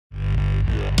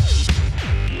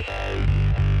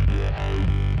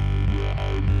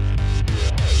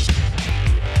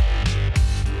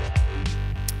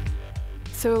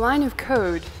So a line of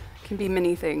code can be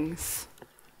many things.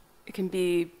 It can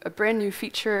be a brand new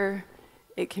feature.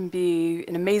 It can be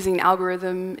an amazing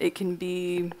algorithm. It can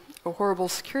be a horrible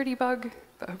security bug,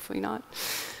 but hopefully not.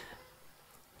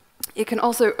 It can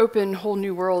also open whole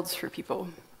new worlds for people.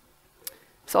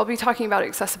 So I'll be talking about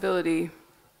accessibility,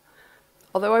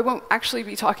 although I won't actually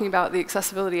be talking about the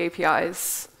accessibility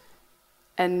APIs.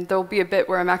 And there'll be a bit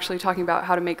where I'm actually talking about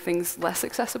how to make things less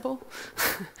accessible.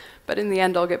 But in the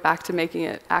end, I'll get back to making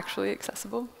it actually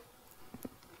accessible.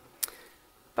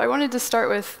 But I wanted to start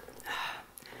with,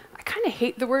 I kind of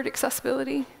hate the word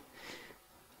accessibility.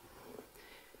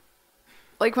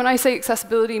 Like when I say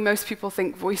accessibility, most people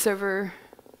think voiceover,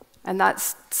 and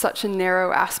that's such a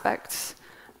narrow aspect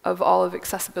of all of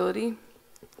accessibility.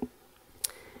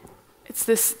 It's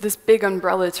this big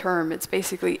umbrella term. It's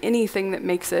basically anything that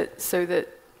makes it so that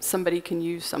somebody can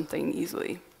use something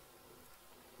easily.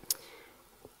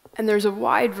 And there's a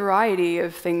wide variety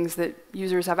of things that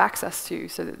users have access to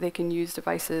so that they can use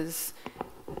devices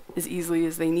as easily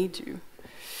as they need to.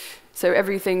 So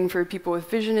everything for people with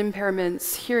vision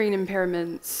impairments, hearing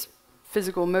impairments,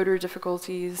 physical motor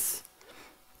difficulties.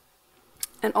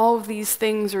 And all of these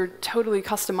things are totally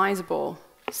customizable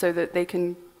so that they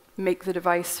can make the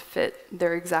device fit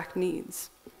their exact needs.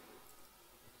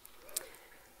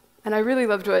 And I really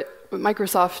loved what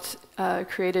Microsoft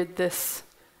created this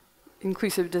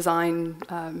inclusive design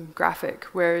graphic,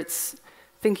 where it's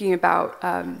thinking about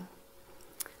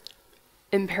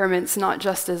impairments not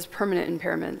just as permanent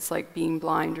impairments, like being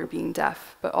blind or being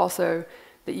deaf, but also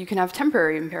that you can have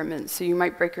temporary impairments. So you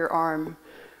might break your arm,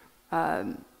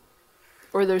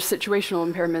 or there's situational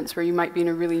impairments where you might be in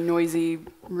a really noisy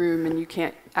room and you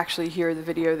can't actually hear the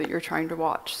video that you're trying to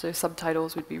watch. So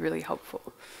subtitles would be really helpful.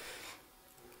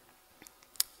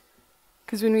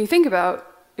 Because when we think about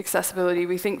accessibility,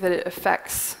 we think that it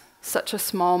affects such a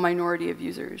small minority of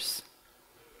users.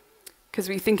 Because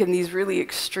we think in these really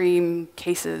extreme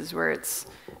cases where it's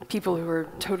people who are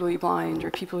totally blind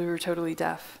or people who are totally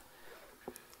deaf.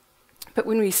 But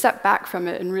when we step back from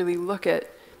it and really look at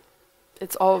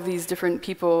it's all of these different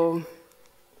people,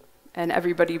 and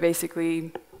everybody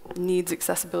basically needs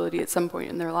accessibility at some point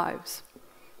in their lives.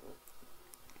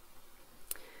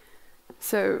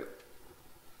 So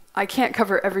I can't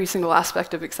cover every single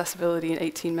aspect of accessibility in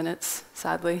 18 minutes,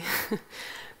 sadly.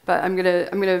 But I'm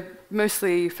gonna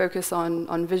mostly focus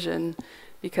on vision,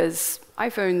 because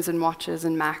iPhones and watches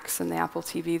and Macs and the Apple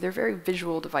TV, they're very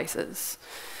visual devices.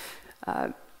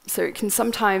 So it can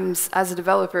sometimes, as a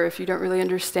developer, if you don't really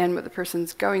understand what the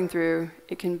person's going through,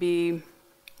 it can be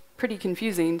pretty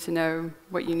confusing to know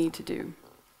what you need to do.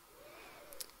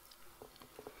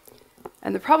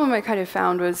 And the problem I kind of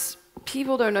found was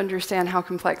people don't understand how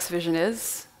complex vision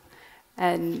is.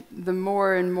 And the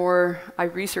more and more I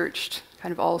researched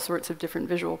kind of all sorts of different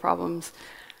visual problems,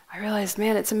 I realized,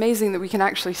 man, it's amazing that we can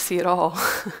actually see it all.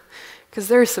 Because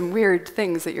there are some weird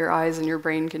things that your eyes and your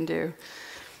brain can do.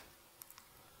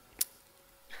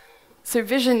 So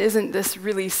vision isn't this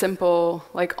really simple,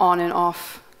 like on and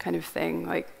off kind of thing.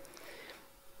 Like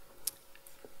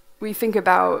we think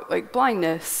about like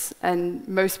blindness, and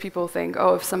most people think,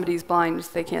 oh, if somebody's blind,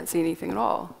 they can't see anything at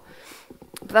all.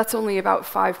 But that's only about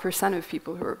 5% of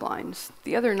people who are blind.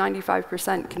 The other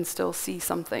 95% can still see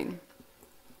something.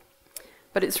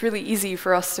 But it's really easy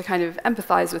for us to kind of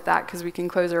empathize with that, because we can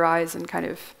close our eyes and kind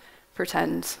of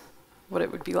pretend what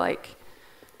it would be like.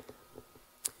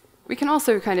 We can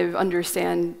also kind of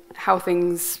understand how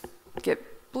things get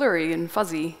blurry and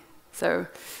fuzzy. So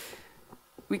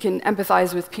we can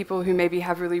empathize with people who maybe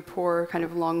have really poor kind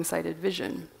of long-sighted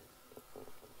vision.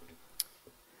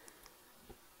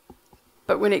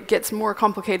 But when it gets more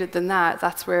complicated than that,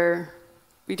 that's where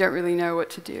we don't really know what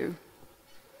to do.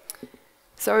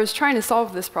 So I was trying to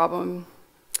solve this problem,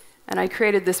 and I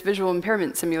created this visual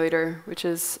impairment simulator, which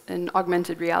is an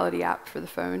augmented reality app for the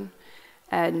phone.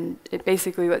 And it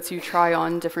basically lets you try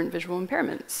on different visual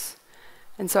impairments.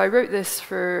 And so I wrote this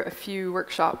for a few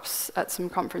workshops at some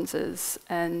conferences,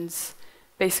 and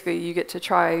basically you get to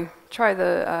try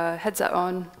the headset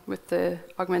on with the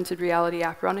augmented reality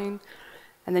app running,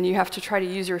 and then you have to try to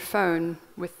use your phone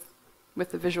with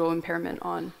the visual impairment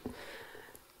on.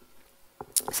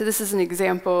 So this is an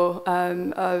example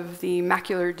of the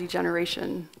macular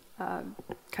degeneration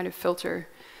kind of filter.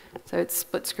 So it's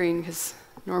split screen, because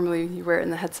normally you wear it in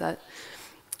the headset.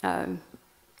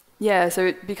 Yeah, so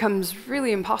it becomes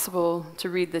really impossible to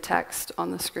read the text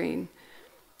on the screen.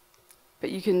 But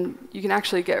you can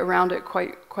actually get around it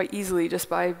quite easily just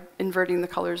by inverting the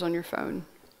colors on your phone.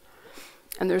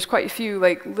 And there's quite a few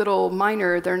like little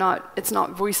minor, it's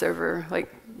not voiceover.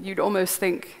 Like you'd almost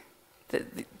think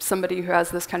that somebody who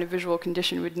has this kind of visual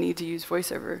condition would need to use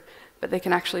VoiceOver, but they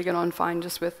can actually get on fine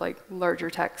just with like larger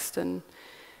text and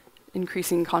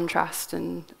increasing contrast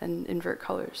and invert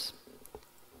colors.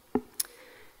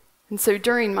 And so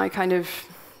during my kind of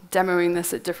demoing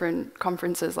this at different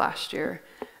conferences last year,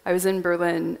 I was in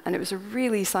Berlin, and it was a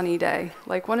really sunny day.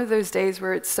 Like one of those days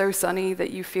where it's so sunny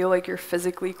that you feel like you're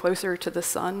physically closer to the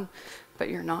sun, but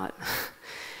you're not.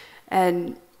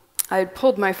 And I had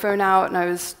pulled my phone out, and I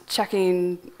was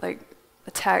checking like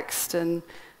a text, and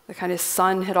the kind of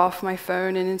sun hit off my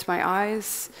phone and into my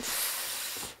eyes.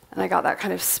 And I got that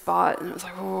kind of spot, and I was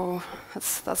like, oh,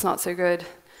 that's not so good.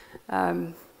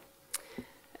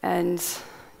 And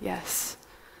yes,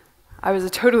 I was a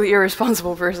totally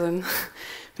irresponsible person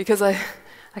because I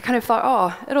kind of thought,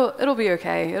 oh, it'll be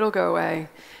okay, it'll go away.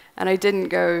 And I didn't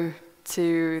go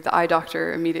to the eye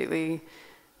doctor immediately,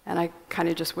 and I kind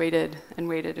of just waited and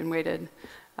waited and waited.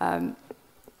 And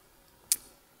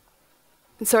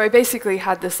so I basically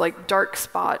had this like dark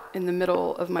spot in the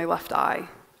middle of my left eye,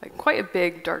 like quite a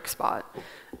big dark spot.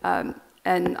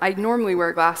 And I normally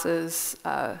wear glasses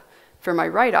for my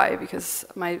right eye because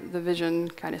the vision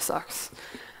kind of sucks.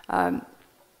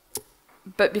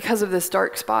 But because of this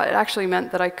dark spot, it actually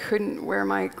meant that I couldn't wear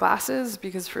my glasses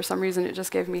because for some reason it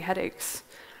just gave me headaches.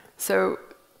 So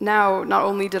now, not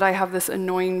only did I have this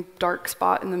annoying dark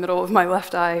spot in the middle of my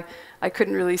left eye, I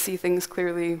couldn't really see things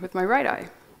clearly with my right eye.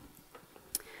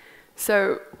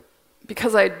 So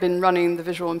because I'd been running the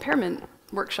visual impairment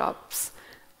workshops,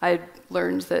 I'd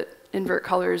learned that invert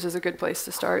colors is a good place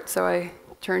to start. So I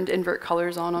turned invert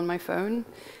colors on my phone,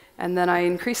 and then I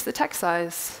increased the text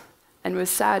size and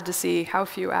was sad to see how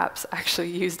few apps actually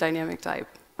use dynamic type.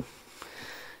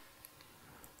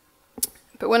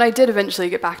 But when I did eventually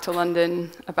get back to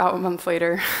London, about a month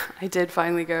later, I did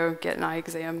finally go get an eye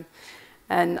exam.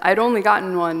 And I'd only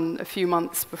gotten one a few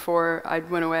months before I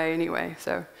went away anyway,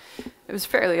 so it was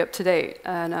fairly up to date.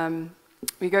 And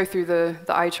we go through the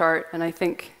eye chart, and I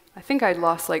think I'd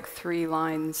lost like 3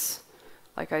 lines.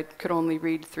 Like I could only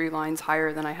read 3 lines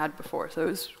higher than I had before, so it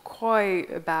was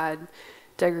quite a bad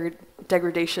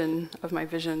degradation of my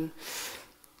vision.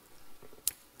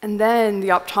 And then the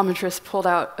optometrist pulled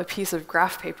out a piece of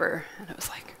graph paper, and it was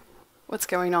like, what's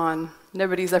going on?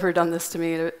 Nobody's ever done this to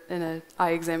me in an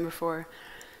eye exam before.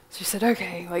 So she said,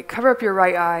 okay, like cover up your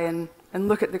right eye and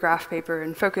look at the graph paper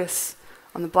and focus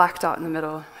on the black dot in the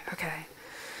middle. I'm like, okay.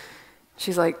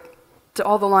 She's like, do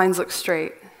all the lines look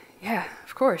straight? Yeah,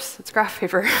 of course, it's graph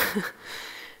paper.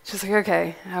 She's like,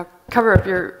 okay, now cover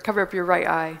up your right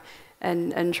eye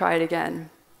and try it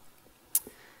again.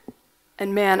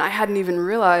 And man, I hadn't even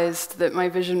realized that my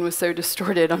vision was so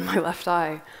distorted on my left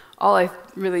eye. All I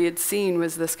really had seen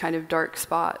was this kind of dark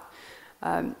spot.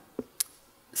 So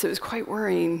it was quite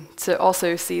worrying to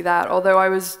also see that, although I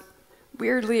was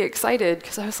weirdly excited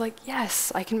because I was like,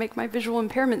 yes, I can make my visual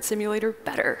impairment simulator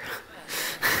better.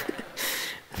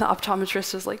 The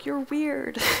optometrist was like, you're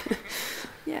weird.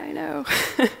 Yeah, I know.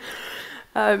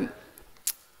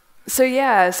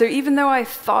 So even though I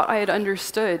thought I had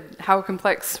understood how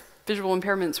complex visual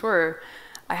impairments were,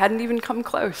 I hadn't even come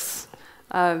close.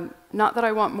 Not that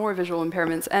I want more visual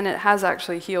impairments, and it has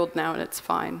actually healed now and it's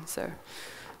fine, so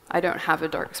I don't have a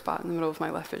dark spot in the middle of my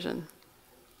left vision.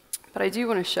 But I do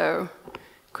want to show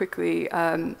quickly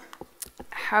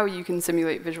how you can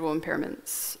simulate visual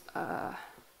impairments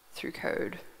through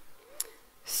code.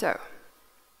 So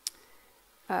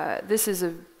this is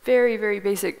a very, very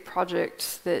basic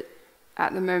project that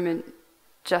at the moment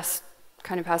just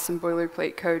kind of has some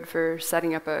boilerplate code for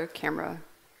setting up a camera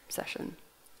session.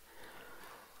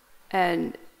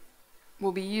 And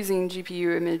we'll be using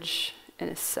GPU image in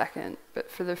a second,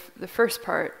 but for the first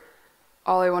part,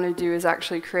 all I want to do is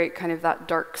actually create kind of that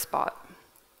dark spot.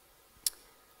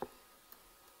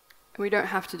 We don't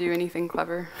have to do anything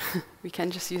clever. We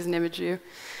can just use an image view.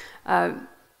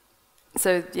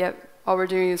 So yeah, all we're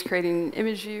doing is creating an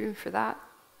image view for that,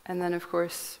 and then of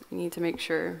course we need to make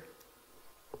sure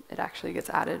it actually gets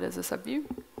added as a subview.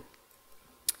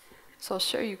 So I'll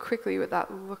show you quickly what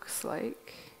that looks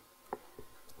like.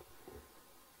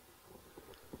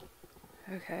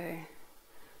 Okay,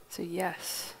 so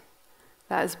yes,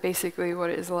 that is basically what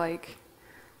it is like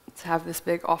to have this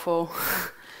big, awful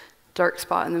dark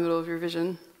spot in the middle of your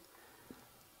vision.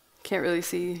 Can't really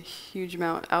see a huge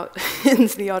amount out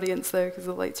into the audience there because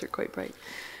the lights are quite bright.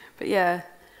 But yeah,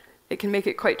 it can make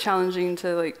it quite challenging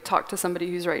to like talk to somebody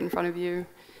who's right in front of you.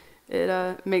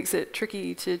 It makes it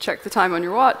tricky to check the time on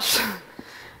your watch,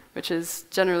 which is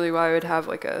generally why I would have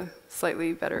like a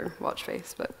slightly better watch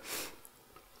face. But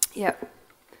yeah,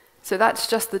 so that's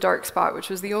just the dark spot, which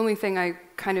was the only thing I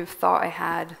kind of thought I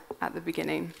had at the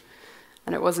beginning.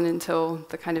 And it wasn't until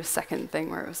the kind of second thing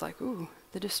where it was like, ooh,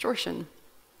 the distortion.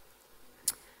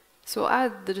 So we'll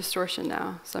add the distortion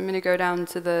now. So I'm going to go down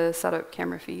to the setup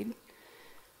camera feed.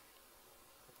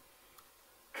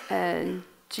 And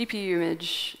GPU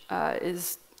image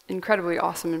is incredibly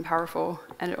awesome and powerful,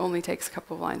 and it only takes a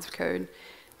couple of lines of code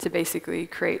to basically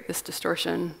create this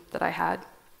distortion that I had.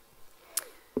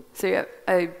 So yeah,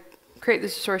 I create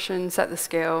this distortion, set the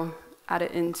scale, add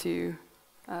it into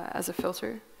as a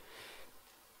filter.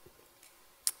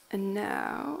 And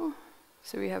now,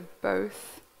 so we have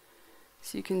both.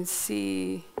 So you can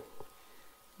see,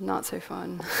 not so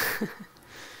fun,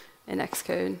 in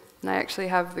Xcode. And I actually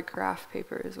have the graph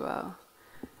paper as well.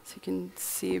 So you can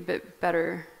see a bit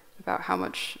better about how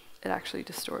much it actually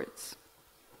distorts.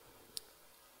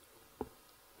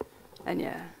 And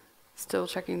yeah, still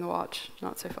checking the watch,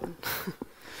 not so fun.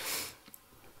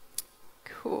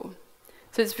 Cool.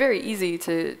 So it's very easy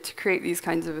to create these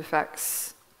kinds of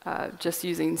effects just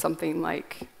using something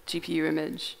like GPU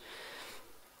image.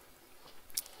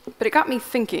 But it got me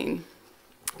thinking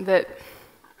that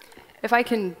if I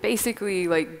can basically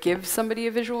give somebody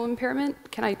a visual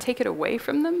impairment, can I take it away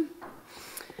from them?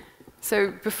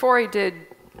 So before I did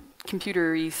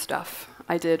computer-y stuff,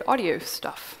 I did audio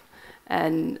stuff.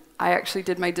 And I actually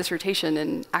did my dissertation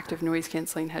in active noise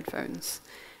canceling headphones.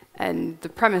 And the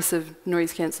premise of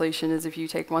noise cancellation is if you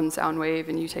take one sound wave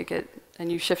and you take it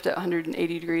and you shift it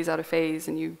 180 degrees out of phase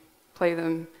and you play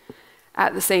them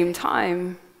at the same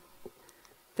time,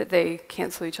 that they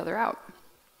cancel each other out.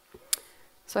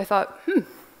 So I thought,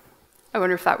 I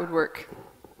wonder if that would work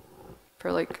for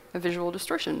a visual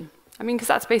distortion. I mean, because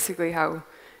that's basically how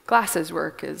glasses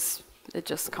work, is it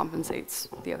just compensates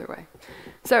the other way.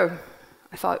 So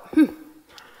I thought, I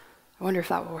wonder if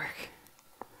that will work.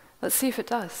 Let's see if it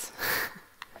does.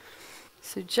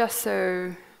 So just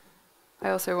so, I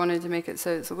also wanted to make it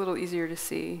so it's a little easier to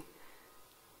see.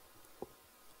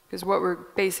 Because what we're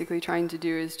basically trying to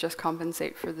do is just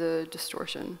compensate for the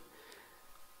distortion.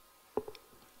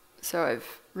 So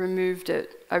I've removed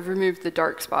it. I've removed the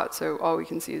dark spot, so all we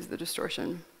can see is the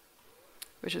distortion,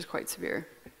 which is quite severe.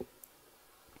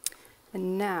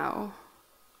 And now,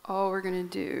 all we're going to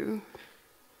do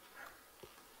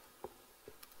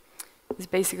is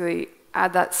basically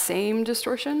add that same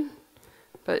distortion,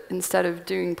 but instead of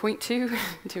doing 0.2,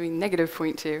 doing negative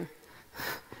 0.2.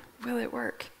 Will it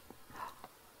work?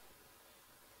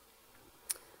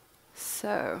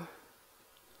 So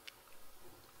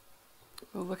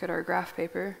we'll look at our graph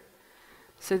paper.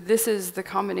 So this is the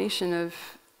combination of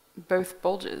both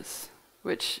bulges,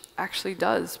 which actually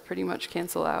does pretty much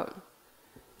cancel out.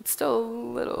 It's still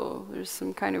a little, there's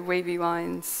some kind of wavy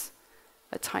lines,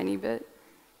 a tiny bit,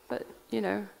 but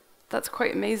that's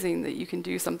quite amazing that you can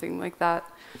do something like that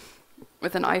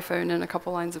with an iPhone and a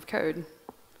couple lines of code.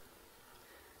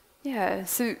 Yeah,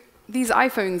 so these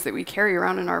iPhones that we carry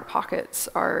around in our pockets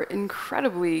are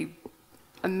incredibly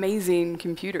amazing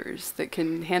computers that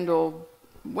can handle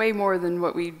way more than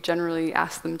what we generally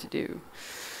ask them to do.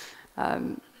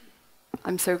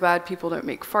 I'm so glad people don't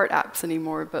make fart apps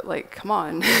anymore, but come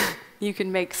on. You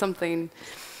can make something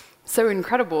so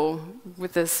incredible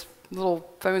with this little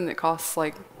phone that costs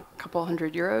a couple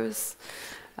 €100.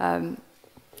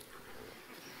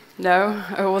 No?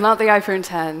 Oh, well, not the iPhone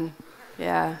 10.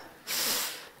 Yeah.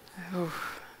 Oh,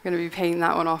 I'm going to be paying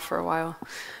that one off for a while.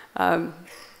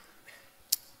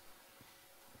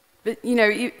 But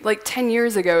 10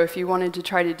 years ago, if you wanted to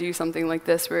try to do something like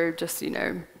this, where just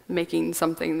making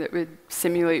something that would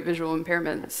simulate visual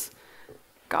impairments,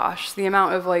 gosh, the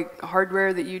amount of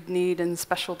hardware that you'd need and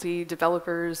specialty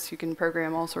developers who can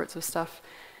program all sorts of stuff,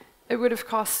 it would have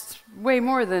cost way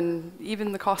more than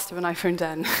even the cost of an iPhone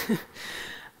 10.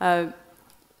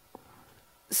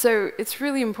 So it's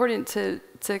really important to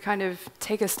kind of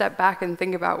take a step back and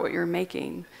think about what you're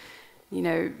making.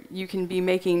 You can be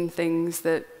making things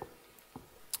that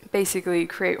basically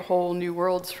create whole new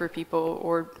worlds for people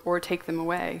or take them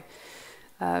away.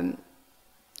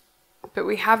 But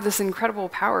we have this incredible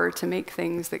power to make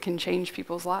things that can change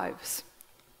people's lives.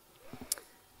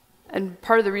 And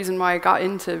part of the reason why I got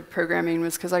into programming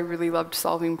was because I really loved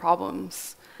solving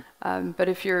problems. But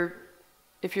if you're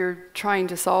trying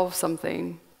to solve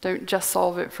something, don't just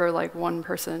solve it for one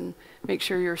person. Make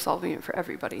sure you're solving it for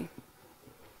everybody.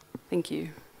 Thank you.